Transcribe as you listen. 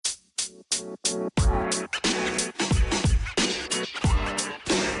Hey,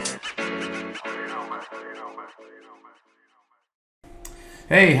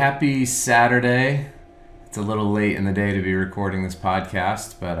 happy Saturday. It's a little late in the day to be recording this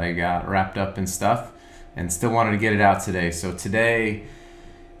podcast, but I got wrapped up in stuff and still wanted to get it out today. So today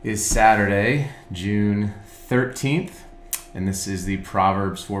is Saturday, June 13th, and this is the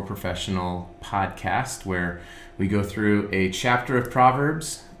Proverbs for Professional podcast, where we go through a chapter of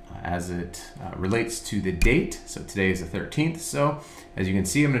Proverbs as it relates to the date. So today is the 13th. So as you can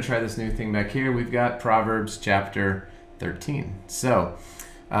see, I'm going to try this new thing back here. We've got Proverbs chapter 13. So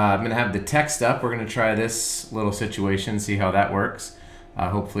I'm going to have the text up. We're going to try this little situation, see how that works.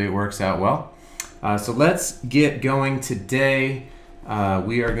 Hopefully it works out well. So let's get going today.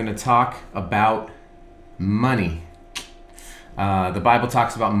 We are going to talk about money. The Bible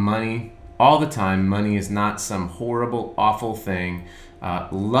talks about money all the time. Money is not some horrible, awful thing.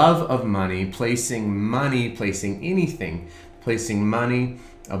 Love of money, placing anything, placing money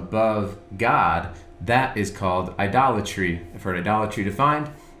above God, that is called idolatry. I've heard idolatry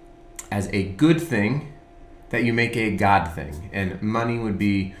defined as a good thing that you make a God thing. And money would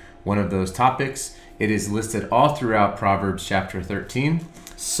be one of those topics. It is listed all throughout Proverbs chapter 13.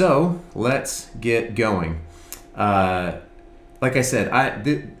 So let's get going. Like I said,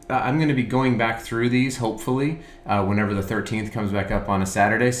 I'm going to be going back through these, hopefully, whenever the 13th comes back up on a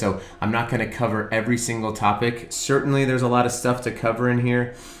Saturday. So I'm not going to cover every single topic. Certainly there's a lot of stuff to cover in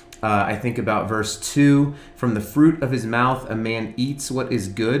here. I think about verse 2, from the fruit of his mouth a man eats what is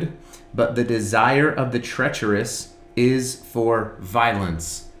good, but the desire of the treacherous is for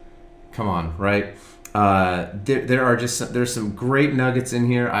violence. Come on, right? There's some great nuggets in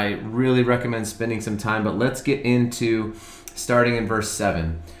here. I really recommend spending some time, but let's get into starting in verse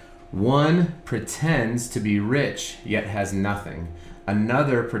 7. One pretends to be rich, yet has nothing.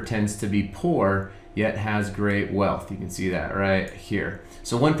 Another pretends to be poor, yet has great wealth. You can see that right here.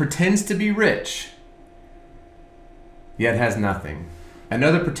 So one pretends to be rich, yet has nothing.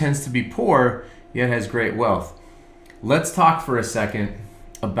 Another pretends to be poor, yet has great wealth. Let's talk for a second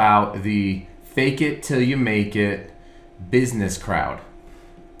about the fake it till you make it business crowd.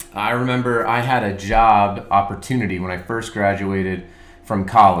 I remember I had a job opportunity when I first graduated from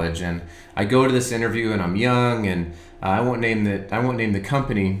college, and I go to this interview and I'm young, and I won't name the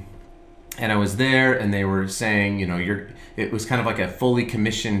company. And I was there, and they were saying, it was kind of like a fully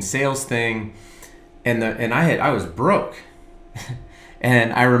commissioned sales thing, and I was broke.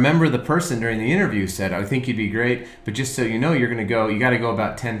 And I remember the person during the interview said, I think you'd be great, but just so you know, you got to go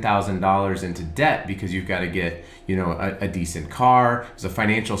about $10,000 into debt because you've got to get, a decent car. It's a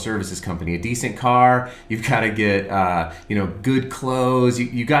financial services company, a decent car. You've got to get, good clothes.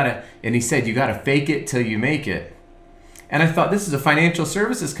 You got to, and he said, you got to fake it till you make it. And I thought, this is a financial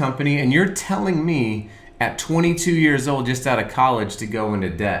services company, and you're telling me at 22 years old, just out of college, to go into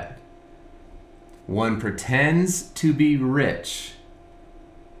debt. One pretends to be rich,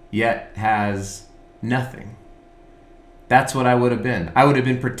 yet has nothing. That's what I would have been. I would have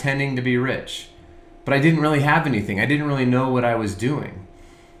been pretending to be rich, but I didn't really have anything. I didn't really know what I was doing.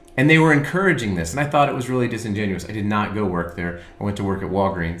 And they were encouraging this, and I thought it was really disingenuous. I did not go work there. I went to work at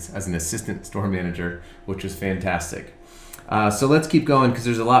Walgreens as an assistant store manager, which was fantastic. So let's keep going because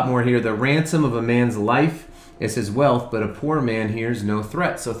there's a lot more here. The ransom of a man's life is his wealth, but a poor man hears no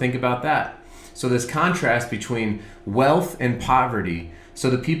threat. So think about that. So this contrast between wealth and poverty. So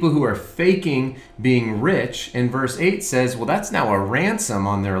the people who are faking being rich, in verse 8 says, well, that's now a ransom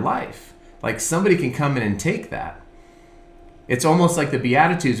on their life. Like somebody can come in and take that. It's almost like the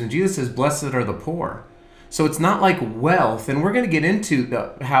Beatitudes when Jesus says, blessed are the poor. So it's not like wealth, and we're going to get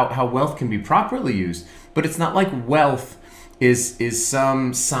into how wealth can be properly used, but it's not like wealth is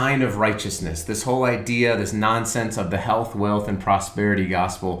some sign of righteousness. This whole idea, this nonsense of the health, wealth, and prosperity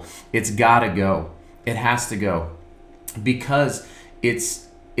gospel, it's got to go. It has to go because it's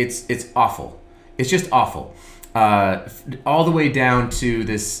awful. It's just awful. All the way down to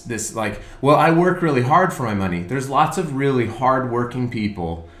this like, well, I work really hard for my money. There's lots of really hard-working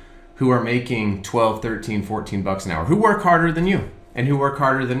people who are making 12, 13, 14 bucks an hour, who work harder than you and who work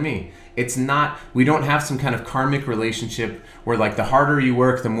harder than me. It's not, we don't have some kind of karmic relationship where like the harder you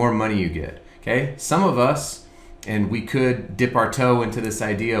work, the more money you get. Okay? Some of us, and we could dip our toe into this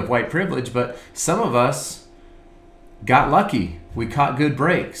idea of white privilege, but some of us got lucky. We caught good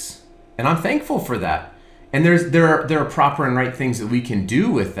breaks. And I'm thankful for that. And there are proper and right things that we can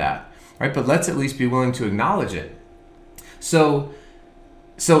do with that, right? But let's at least be willing to acknowledge it. So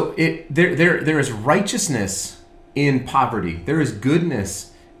there is righteousness in poverty. There is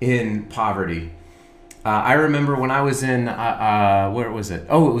goodness in poverty. I remember when I was in, where was it?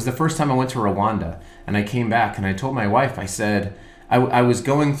 Oh, it was the first time I went to Rwanda. And I came back and I told my wife, I said, I was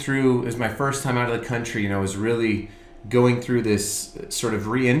going through, it was my first time out of the country, and I was really going through this sort of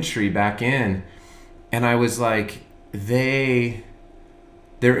re-entry back in. And I was like, there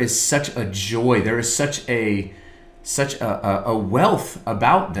is such a joy, there is such a wealth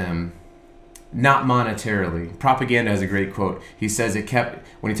about them. Not monetarily. Propaganda has a great quote. He says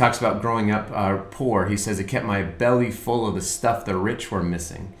when he talks about growing up poor, he says it kept my belly full of the stuff the rich were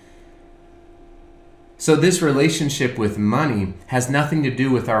missing. So this relationship with money has nothing to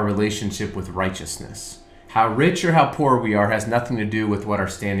do with our relationship with righteousness. How rich or how poor we are has nothing to do with what our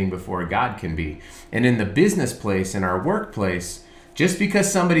standing before God can be. And in the business place, in our workplace, just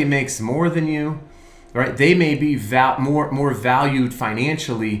because somebody makes more than you, right? They may be more valued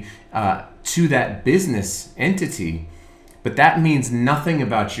financially to that business entity, but that means nothing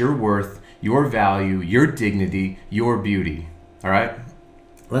about your worth, your value, your dignity, your beauty. All right,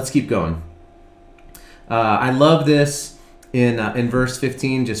 let's keep going. I love this in verse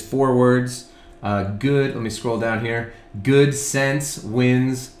 15, just 4 words. Good. Let me scroll down here. Good sense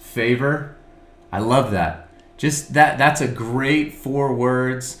wins favor. I love that. Just that's a great 4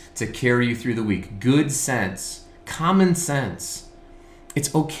 words to carry you through the week. Good sense, common sense.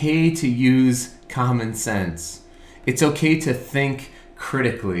 It's okay to use common sense. It's okay to think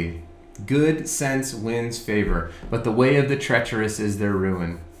critically. Good sense wins favor, but the way of the treacherous is their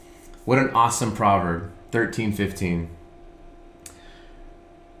ruin. What an awesome proverb, 13:15.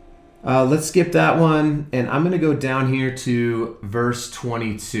 Let's skip that one, and I'm going to go down here to verse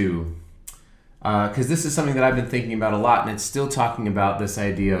 22. Because this is something that I've been thinking about a lot, and it's still talking about this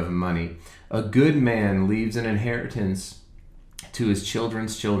idea of money. A good man leaves an inheritance to his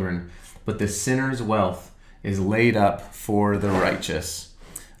children's children, but the sinner's wealth is laid up for the righteous.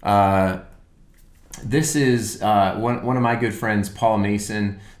 This is one of my good friends, Paul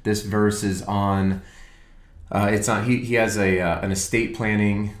Mason. This verse is on. He has an estate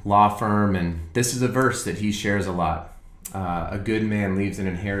planning law firm, and this is a verse that he shares a lot. A good man leaves an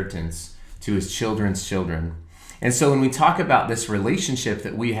inheritance to his children's children. And so when we talk about this relationship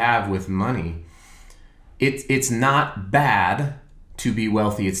that we have with money, it's not bad to be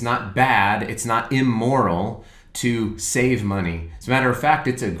wealthy. It's not bad. It's not immoral to save money. As a matter of fact,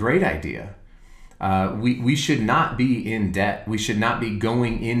 it's a great idea. We should not be in debt. We should not be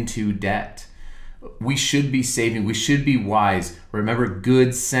going into debt. We should be saving. We should be wise. Remember,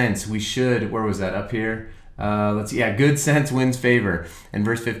 good sense. We should, where was that, up here? Good sense wins favor. In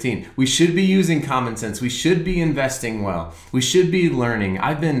verse 15, we should be using common sense. We should be investing well. We should be learning.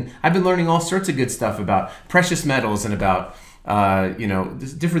 I've been learning all sorts of good stuff about precious metals and about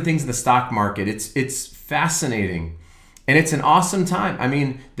different things in the stock market. It's fascinating. And it's an awesome time. I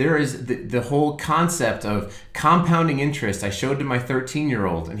mean, there is the whole concept of compounding interest. I showed to my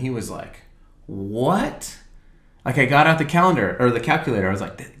 13-year-old, and he was like, what? Like, I got out the calculator. I was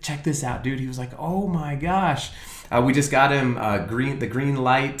like, check this out, dude. He was like, oh my gosh. We just got him the Green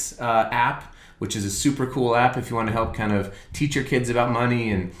Light app, which is a super cool app if you want to help kind of teach your kids about money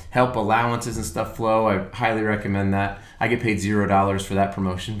and help allowances and stuff flow. I highly recommend that. I get paid $0 for that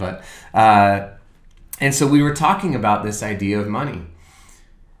promotion. But and so we were talking about this idea of money,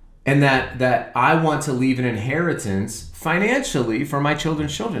 and that I want to leave an inheritance financially for my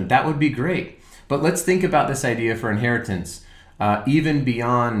children's children. That would be great. But let's think about this idea for inheritance, even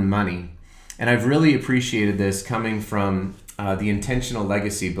beyond money. And I've really appreciated this coming from the Intentional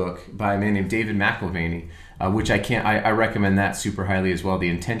Legacy book by a man named David McAlvany, which I recommend that super highly as well. The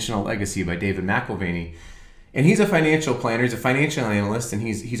Intentional Legacy by David McAlvany. And he's a financial planner, he's a financial analyst, and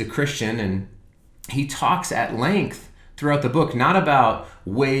he's a Christian, and he talks at length throughout the book, not about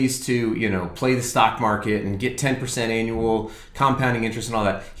ways to, play the stock market and get 10% annual compounding interest and all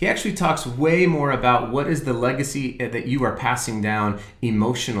that. He actually talks way more about what is the legacy that you are passing down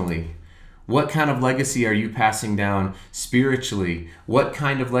emotionally. What kind of legacy are you passing down spiritually? What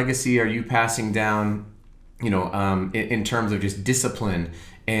kind of legacy are you passing down, in terms of just discipline?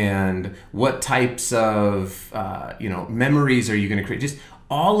 And what types of, memories are you going to create? Just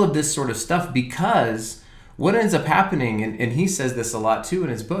all of this sort of stuff, because what ends up happening, and he says this a lot too in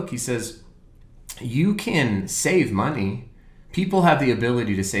his book, he says, you can save money. People have the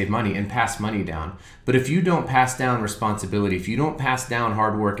ability to save money and pass money down. But if you don't pass down responsibility, if you don't pass down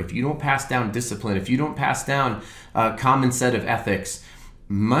hard work, if you don't pass down discipline, if you don't pass down a common set of ethics,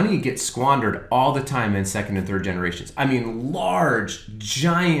 money gets squandered all the time in second and third generations. I mean, large,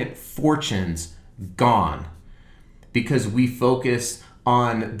 giant fortunes gone because we focus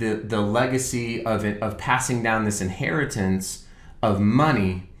on the legacy of passing down this inheritance of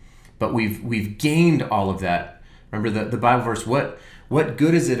money, but we've gained all of that. Remember the Bible verse, what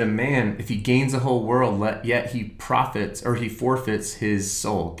good is it a man if he gains the whole world, yet he profits or he forfeits his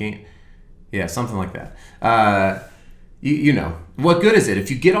soul? Yeah, something like that. You know, what good is it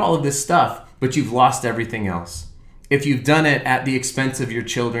if you get all of this stuff, but you've lost everything else? If you've done it at the expense of your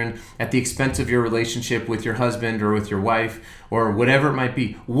children, at the expense of your relationship with your husband or with your wife or whatever it might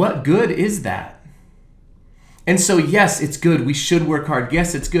be, what good is that? And so, yes, it's good. We should work hard.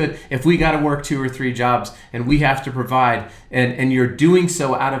 Yes, it's good if we got to work 2 or 3 jobs and we have to provide, and you're doing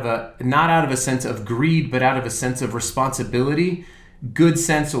so not out of a sense of greed, but out of a sense of responsibility. Good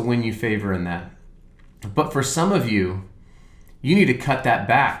sense will win you favor in that. But for some of you, you need to cut that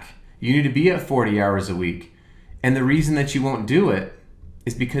back. You need to be at 40 hours a week. And the reason that you won't do it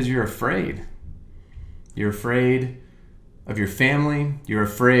is because you're afraid. You're afraid of your family. You're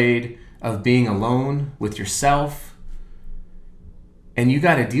afraid of being alone with yourself. And you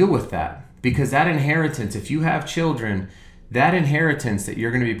got to deal with that, because that inheritance, if you have children, that inheritance that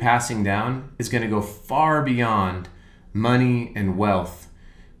you're going to be passing down is going to go far beyond money and wealth,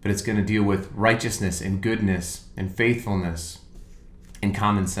 but it's going to deal with righteousness and goodness and faithfulness and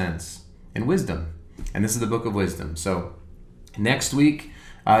common sense and wisdom. And this is the book of wisdom. So next week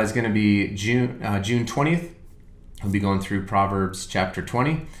is going to be June 20th. We'll be going through Proverbs chapter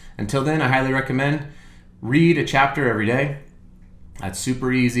 20. Until then, I highly recommend read a chapter every day. It's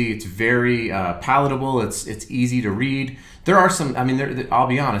super easy. It's very palatable. It's easy to read. There are some, I'll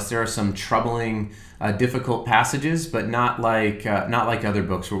be honest, there are some troubling, difficult passages, but not like other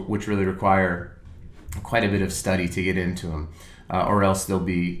books, which really require quite a bit of study to get into them, or else they'll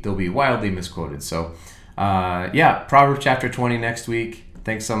be wildly misquoted. So, Proverbs chapter 20 next week.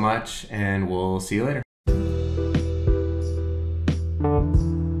 Thanks so much, and we'll see you later.